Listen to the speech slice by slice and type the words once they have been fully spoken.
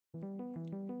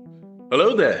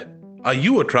Hello there. Are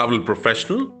you a travel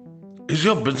professional? Is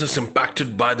your business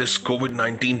impacted by this COVID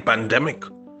 19 pandemic?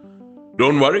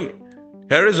 Don't worry.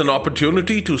 Here is an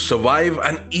opportunity to survive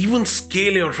and even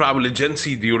scale your travel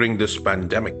agency during this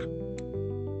pandemic.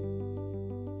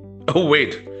 Oh,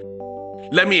 wait.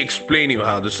 Let me explain you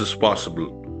how this is possible.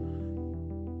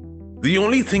 The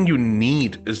only thing you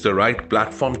need is the right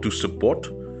platform to support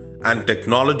and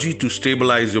technology to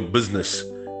stabilize your business,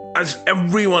 as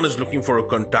everyone is looking for a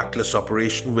contactless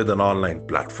operation with an online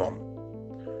platform.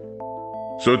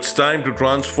 So it's time to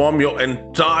transform your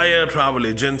entire travel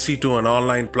agency to an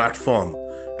online platform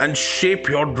and shape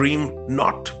your dream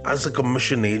not as a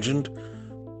commission agent,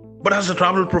 but as a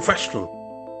travel professional.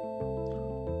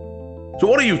 So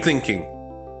what are you thinking?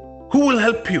 Who will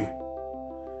help you?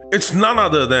 It's none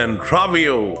other than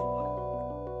TraviYo.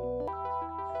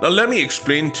 Now let me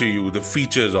explain to you the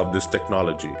features of this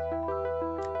technology.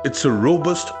 It's a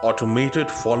robust automated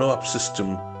follow-up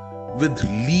system with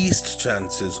least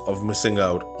chances of missing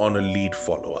out on a lead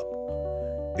follow-up.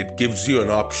 It gives you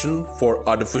an option for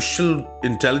artificial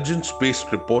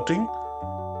intelligence-based reporting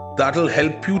that'll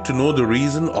help you to know the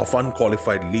reason of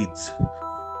unqualified leads.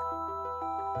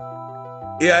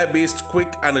 AI-based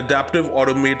quick and adaptive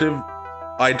automated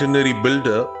itinerary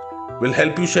builder will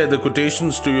help you share the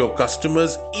quotations to your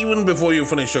customers even before you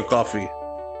finish your coffee.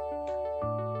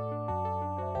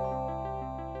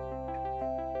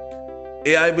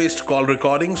 AI-based call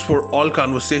recordings for all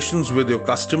conversations with your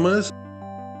customers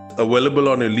available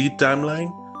on a lead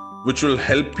timeline, which will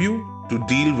help you to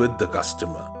deal with the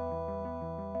customer.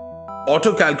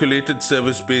 Auto-calculated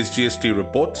service-based GST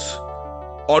reports,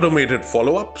 automated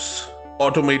follow-ups,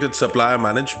 automated supplier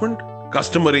management,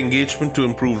 customer engagement to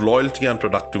improve loyalty and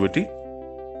productivity,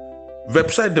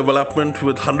 website development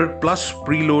with 100 plus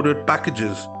preloaded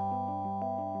packages,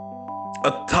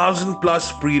 1,000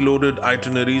 plus preloaded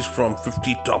itineraries from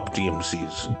 50 top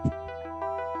TMCs.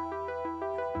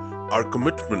 Our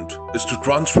commitment is to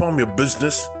transform your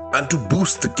business and to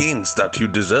boost the gains that you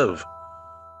deserve.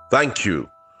 Thank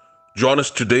you. Join us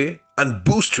today and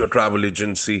boost your travel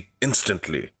agency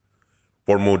instantly.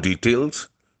 For more details,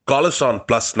 call us on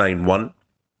 +91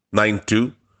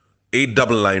 92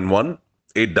 8991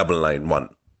 8991.